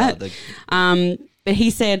of that. But he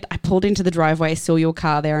said, I pulled into the driveway, saw your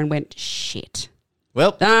car there and went, shit.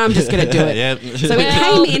 Well, I'm just going to do it. Yeah. So he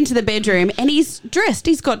came into the bedroom and he's dressed.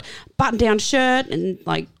 He's got button-down shirt and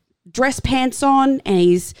like dress pants on and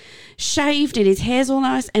he's shaved and his hair's all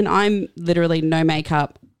nice, and I'm literally no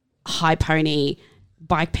makeup, high pony,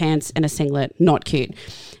 bike pants and a singlet, not cute.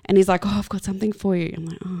 And he's like, oh, I've got something for you. I'm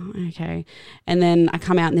like, oh, okay. And then I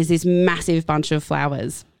come out and there's this massive bunch of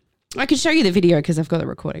flowers. I could show you the video because I've got the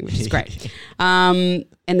recording, which is great. And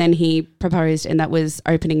then he proposed, and that was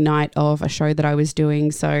opening night of a show that I was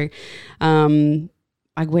doing. So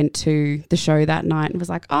I went to the show that night and was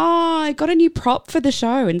like, oh, I got a new prop for the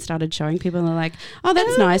show, and started showing people, and they're like, oh,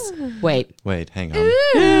 that's nice. Wait, hang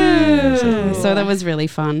on. So that was really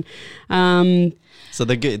fun. So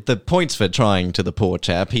the points for trying to the poor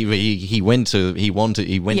chap. He went to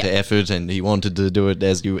effort, and he wanted to do it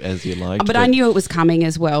as you liked. But I knew it was coming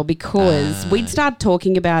as well, because we'd started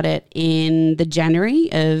talking about it in the January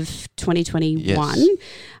of 2021.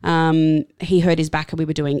 Yes. He hurt his back, and we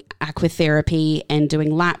were doing aquatherapy and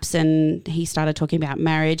doing laps, and he started talking about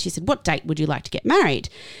marriage. He said, what date would you like to get married?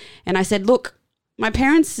 And I said, look, my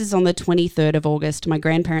parents is on the 23rd of August. My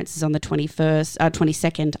grandparents is on the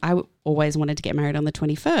 22nd. I always wanted to get married on the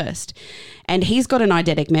 21st. And he's got an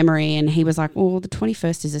eidetic memory, and he was like, well, the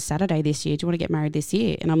 21st is a Saturday this year. Do you want to get married this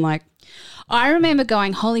year? And I'm like, I remember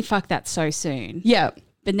going, holy fuck, that's so soon. yeah.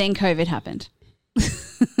 But then COVID happened.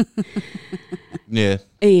 Yeah.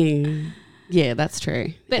 Yeah, that's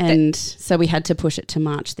true. And so we had to push it to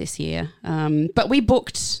March this year. But we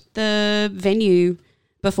booked the venue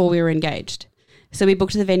before we were engaged. So we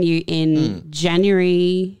booked the venue in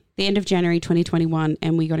January, the end of January 2021,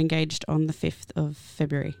 and we got engaged on the 5th of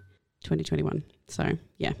February 2021. So,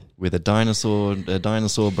 yeah. With a dinosaur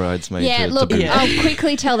bridesmaid. Yeah, look, I'll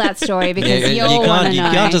quickly tell that story because you you'll want to know.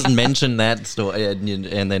 You can't just mention that story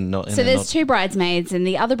and then not. So there's two bridesmaids, and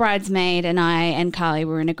the other bridesmaid and I and Carly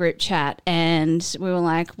were in a group chat, and we were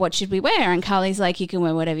like, what should we wear? And Carly's like, you can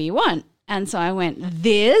wear whatever you want. And so I went,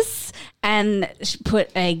 this, and put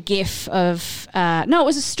a gif of, no, it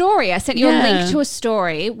was a story. I sent you a link to a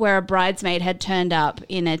story where a bridesmaid had turned up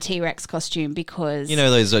in a T-Rex costume because you know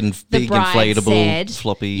those big bride inflatable said,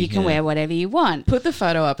 floppy. You can wear whatever you want. Put the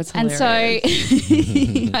photo up. It's hilarious.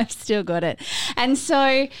 And so I've still got it. And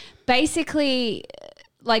so basically,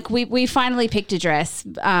 like we finally picked a dress.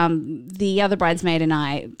 The other bridesmaid and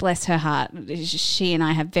I, bless her heart, she and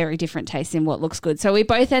I have very different tastes in what looks good. So we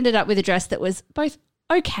both ended up with a dress that was both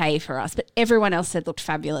okay for us, but everyone else said looked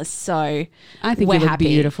fabulous. So I think we're you look happy.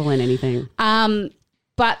 beautiful in anything.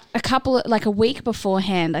 But a week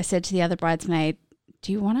beforehand, I said to the other bridesmaid,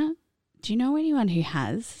 do you know anyone who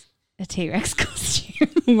has a T-Rex costume?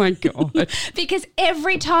 Oh my God. Because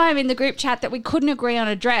every time in the group chat that we couldn't agree on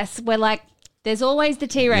a dress, we're like, there's always the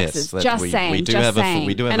T-Rexes. Yes, saying.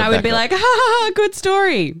 And I would be like, ha ha ha, good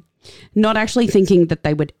story. Not actually thinking that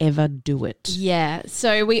they would ever do it. Yeah.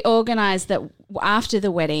 So we organised that after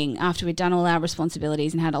the wedding, after we'd done all our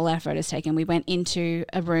responsibilities and had all our photos taken, we went into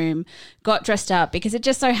a room, got dressed up, because it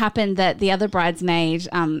just so happened that the other bridesmaid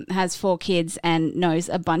has 4 kids and knows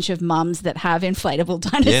a bunch of mums that have inflatable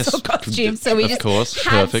dinosaur costumes. So we just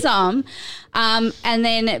had some. And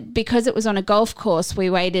then because it was on a golf course, we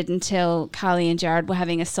waited until Carly and Jared were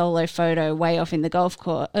having a solo photo way off in the golf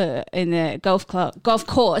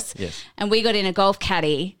course. Yes. And we got in a golf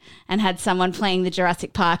caddy and had someone playing the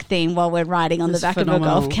Jurassic Park theme while we're riding on the back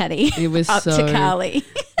phenomenal. of a golf caddy. It was up so to Carly.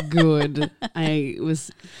 Good. It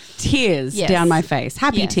was tears down my face.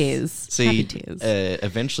 Happy tears. See, Happy tears.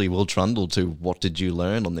 Eventually we'll trundle to what did you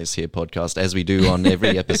learn on this here podcast, as we do on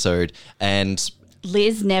every episode. And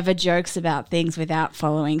Liz never jokes about things without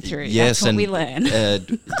following through. yes, That's what and we learn.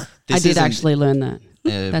 I did actually learn that.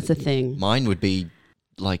 That's a thing. Mine would be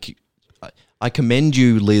like, I commend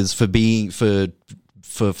you, Liz, for being for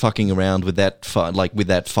fucking around with that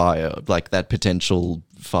fire, like that potential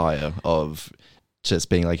fire of just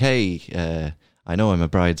being like, hey, I know I'm a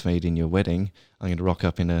bridesmaid in your wedding. I'm going to rock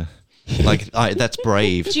up in a that's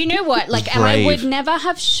brave. Do you know what? Like, and I would never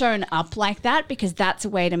have shown up like that, because that's a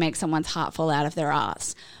way to make someone's heart fall out of their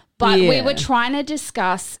ass. But we were trying to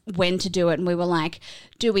discuss when to do it, and we were like,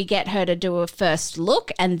 do we get her to do a first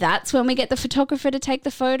look, and that's when we get the photographer to take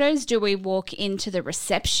the photos? Do we walk into the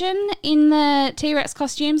reception in the T-Rex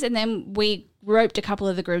costumes? And then we roped a couple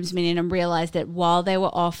of the groomsmen in and realised that while they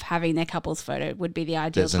were off having their couple's photo would be the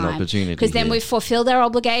ideal There's time. an opportunity, because then we fulfilled our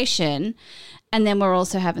obligation, and then we're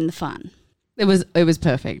also having the fun. It was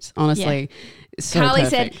perfect, honestly. Yeah. So Carly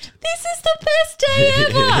perfect. said, this is the best day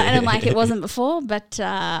ever. And I'm like, it wasn't before, but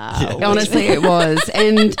honestly it was.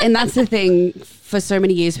 And that's the thing. For so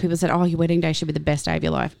many years people said, oh, your wedding day should be the best day of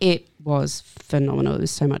your life. It was phenomenal. It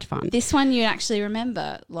was so much fun. This one you actually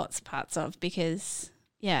remember lots of parts of, because,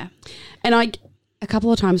 yeah. And I a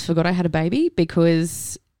couple of times forgot I had a baby,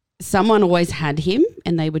 because someone always had him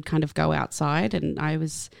and they would kind of go outside and I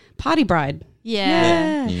was party bride.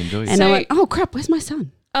 Yeah. You enjoy And it. I went, oh crap, where's my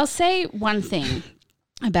son? I'll say one thing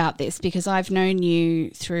about this because I've known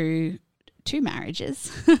you through 2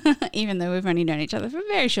 marriages, even though we've only known each other for a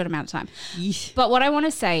very short amount of time. But what I want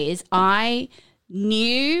to say is I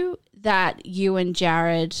knew that you and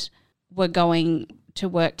Jared were going to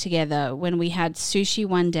work together when we had sushi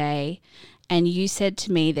one day and you said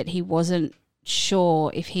to me that he wasn't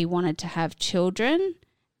sure if he wanted to have children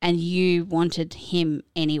and you wanted him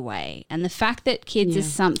anyway. And the fact that kids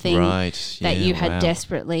is something Right. that Yeah, you had wow.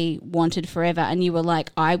 desperately wanted forever and you were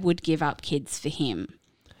like, I would give up kids for him.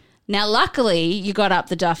 Now, luckily, you got up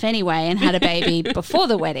the duff anyway and had a baby before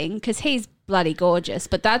the wedding because he's bloody gorgeous.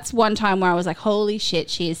 But that's one time where I was like, holy shit,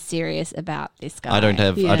 she is serious about this guy. I don't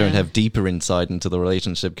Yeah. have deeper insight into the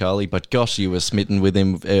relationship, Carly. But gosh, you were smitten with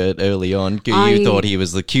him early on. You thought he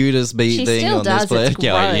was the cutest She thing still on does, this planet. it's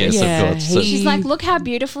Yeah, gross. yes, Yeah, of course. So She's like, look how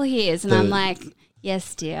beautiful he is. And The- I'm like,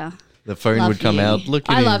 yes, dear. the phone Love would come you. out. Look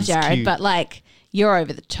at I him. love he's Jared, cute. but like, you're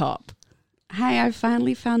over the top. Hey, I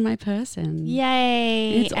finally found my person.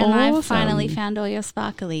 Yay. It's and I've awesome. finally found all your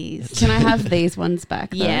sparklies. Can I have these ones back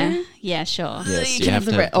though? Yeah. Yeah, sure. Yes, You you have have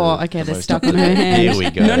the to have oh, the okay, they're most stuck up on to her date. hand. Here we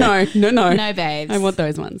go. No. No, babes. I want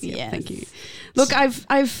those ones. Yeah, Yes. thank you. Look,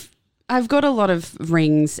 I've got a lot of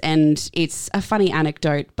rings, and it's a funny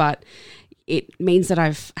anecdote, but it means that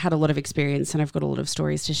I've had a lot of experience and I've got a lot of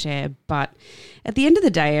stories to share. But at the end of the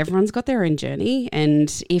day, everyone's got their own journey,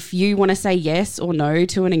 and if you want to say yes or no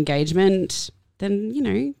to an engagement, then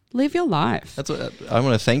live your life. That's what I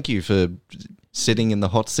want to thank you for sitting in the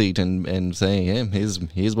hot seat and saying, yeah,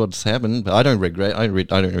 here's what's happened. I don't regret. I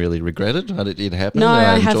don't really regret it. But it happened. No,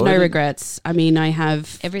 I have enjoyed no it. regrets. I mean, I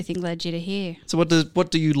have. Everything led you to here. So what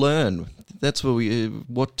do you learn? That's what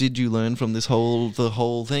what did you learn from the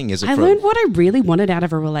whole thing? Is it I from? learned what I really wanted out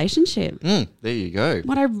of a relationship. There you go.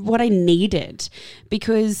 What I needed,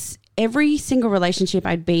 because every single relationship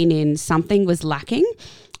I'd been in, something was lacking,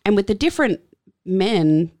 and with the different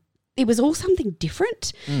men, it was all something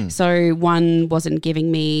different. So one wasn't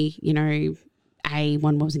giving me, A,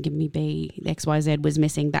 one wasn't giving me B, X, Y, Z was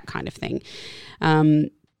missing, that kind of thing.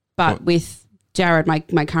 But with Jared,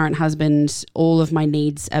 my current husband, all of my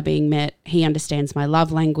needs are being met. He understands my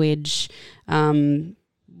love language.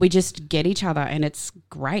 We just get each other, and it's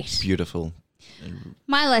great. Beautiful.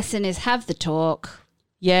 My lesson is have the talk.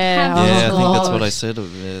 Yeah. Have Yeah, I Oh, think that's what God. I said.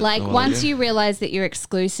 Like once you realize that you're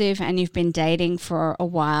exclusive and you've been dating for a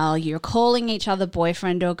while, you're calling each other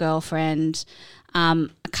boyfriend or girlfriend. A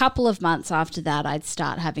couple of months after that, I'd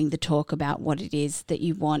start having the talk about what it is that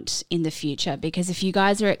you want in the future. Because if you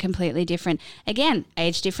guys are at completely different, again,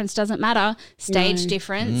 age difference doesn't matter. Stage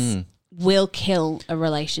difference will kill a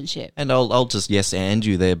relationship. And I'll just yes and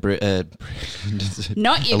you there,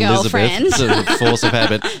 Not your Elizabeth. girlfriend. It's a force of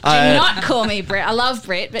habit. Do not call me Brit. I love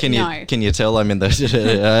Brit, but Can no. you tell I'm in the? He's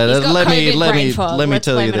got let me COVID brain fog. let me Let's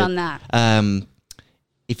tell you blame it that. on that.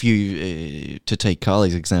 If you to take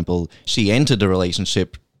Carly's example, she entered a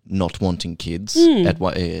relationship not wanting kids at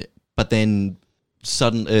what, but then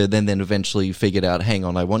then eventually figured out, hang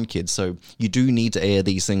on, I want kids. So you do need to air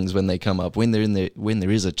these things when they come up. When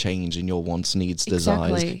there is a change in your wants, needs,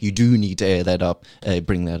 desires, Exactly. you do need to air that up,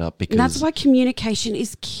 bring that up, because And that's why communication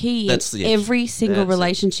is key That's in the- every single that's it.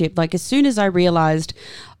 relationship. Like as soon as I realized,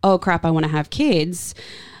 oh crap, I want to have kids,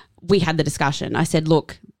 we had the discussion. I said,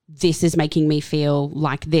 look, this is making me feel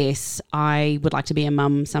like this. I would like to be a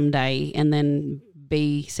mum someday. And then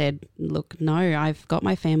B said, look, no, I've got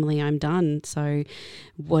my family. I'm done. So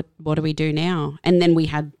what do we do now? And then we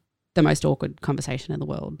had the most awkward conversation in the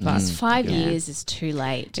world. But 5 years is too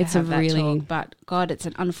late to It's a have that really- talk, but God, it's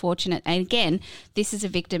an unfortunate. And again, this is a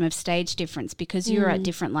victim of stage difference because you were at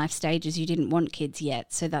different life stages. You didn't want kids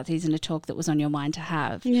yet, so that isn't a talk that was on your mind to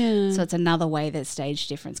have. Yeah. So it's another way that stage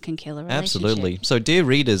difference can kill a relationship. Absolutely. So, dear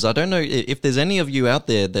readers, I don't know if there's any of you out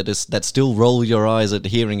there that still roll your eyes at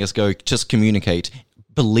hearing us go, just communicate.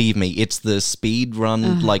 Believe me, it's the speed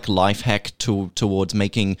run, like life hack towards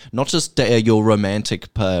making not just your romantic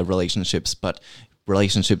relationships, but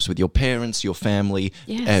relationships with your parents, your family,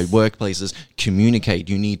 Yes. workplaces. Communicate.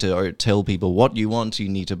 You need to tell people what you want. You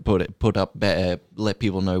need to put up, let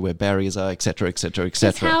people know where barriers are, etc., etc., Because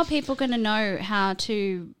etc. how are people going to know how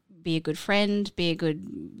to be a good friend, be a good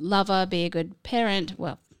lover, be a good parent?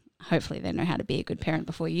 Well, hopefully they know how to be a good parent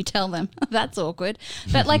before you tell them. That's awkward.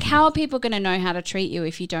 But like, how are people going to know how to treat you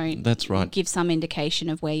if you don't That's right. give some indication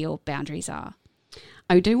of where your boundaries are?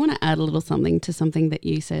 I do want to add a little something to something that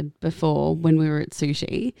you said before when we were at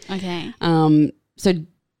sushi. Okay. So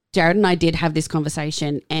Jared and I did have this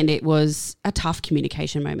conversation, and it was a tough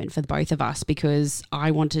communication moment for the both of us because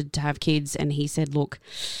I wanted to have kids and he said, look,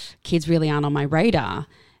 kids really aren't on my radar.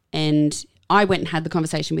 And I went and had the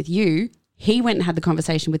conversation with you. He went and had the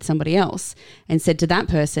conversation with somebody else and said to that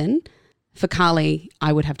person, for Carly,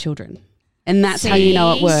 I would have children. And that's how you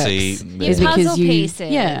know it works. Your puzzle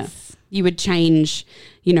pieces. Yeah, you would change,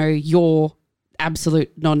 you know, your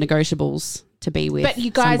absolute non-negotiables to be with. But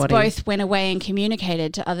you guys somebody. both went away and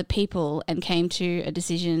communicated to other people and came to a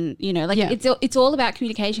decision, you know, like it's all about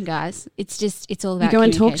communication, guys. It's all about you go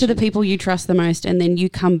and talk to the communication. people you trust the most, and then you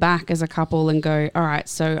come back as a couple and go, all right,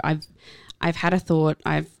 so I've had a thought,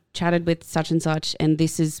 I've chatted with such and such, and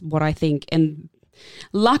this is what I think. And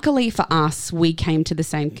luckily for us, we came to the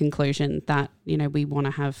same conclusion that, you know, we want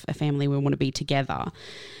to have a family, we want to be together.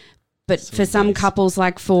 But for some couples,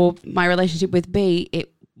 like for my relationship with B,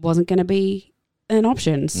 it wasn't going to be an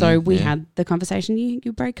option. So we had the conversation,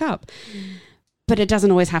 you break up. But it doesn't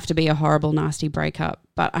always have to be a horrible, nasty breakup.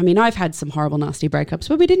 But I mean, I've had some horrible, nasty breakups,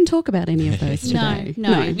 but we didn't talk about any of those today.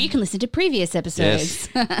 No. You can listen to previous episodes.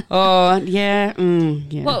 Yes. Oh, yeah.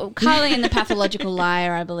 Yeah. Well, Carly and the Pathological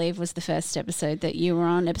Liar, I believe, was the first episode that you were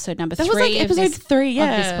on, episode number that 3. was like episode 3, Of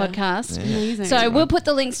this podcast. Amazing. So we'll put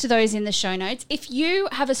the links to those in the show notes. If you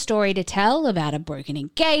have a story to tell about a broken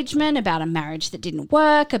engagement, about a marriage that didn't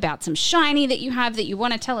work, about some shiny that you have that you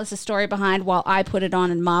want to tell us a story behind while I put it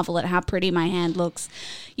on and marvel at how pretty my hand looks,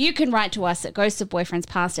 you can write to us at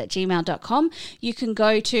ghostsofboyfriendspast@gmail.com. You can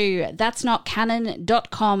go to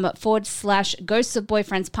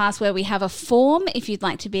that'snotcanon.com/ghostsofboyfriendspast where we have a form if you'd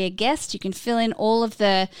like to be a guest. You can fill in all of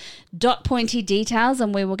the dot pointy details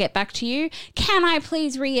and we will get back to you. Can I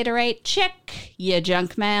please reiterate, check your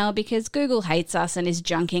junk mail because Google hates us and is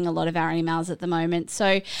junking a lot of our emails at the moment.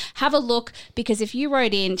 So have a look because if you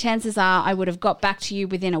wrote in, chances are I would have got back to you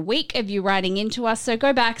within a week of you writing into us. So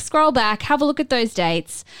go back, scroll back, have a look at those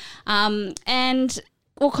dates or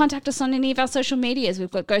contact us on any of our social medias.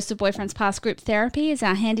 We've got Ghosts of Boyfriends Past Group Therapy is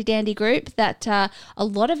our handy dandy group that a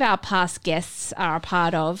lot of our past guests are a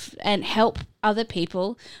part of and help other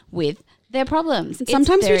people with their problems.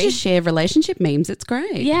 Sometimes we just share relationship memes. It's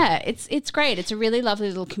great. Yeah, it's great. It's a really lovely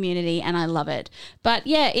little community and I love it. But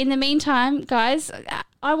yeah, in the meantime, guys,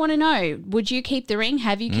 I want to know, would you keep the ring?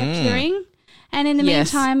 Have you kept the ring? And in the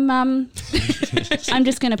meantime, I'm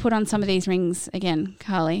just going to put on some of these rings again,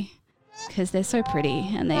 Carly, because they're so pretty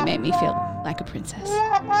and they make me feel like a princess.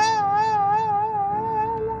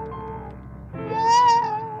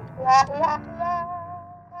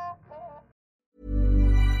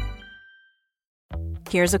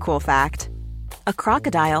 Here's a cool fact. A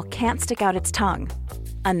crocodile can't stick out its tongue.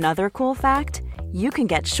 Another cool fact, you can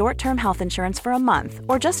get short-term health insurance for a month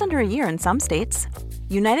or just under a year in some states.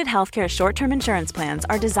 United Healthcare short-term insurance plans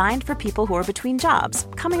are designed for people who are between jobs,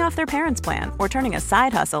 coming off their parents' plan, or turning a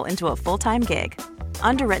side hustle into a full-time gig.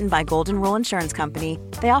 Underwritten by Golden Rule Insurance Company,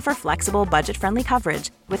 they offer flexible, budget-friendly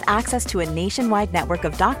coverage with access to a nationwide network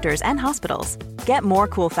of doctors and hospitals. Get more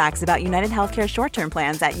cool facts about United Healthcare short-term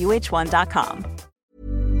plans at uh1.com.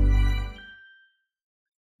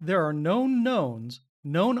 There are known knowns,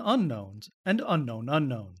 known unknowns, and unknown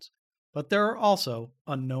unknowns. But there are also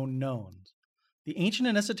unknown knowns. The ancient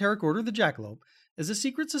and esoteric Order of the Jackalope is a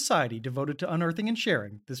secret society devoted to unearthing and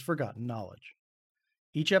sharing this forgotten knowledge.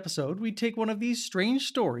 Each episode, we take one of these strange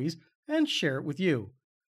stories and share it with you.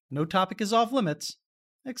 No topic is off limits,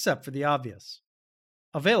 except for the obvious.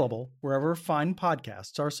 Available wherever fine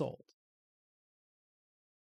podcasts are sold.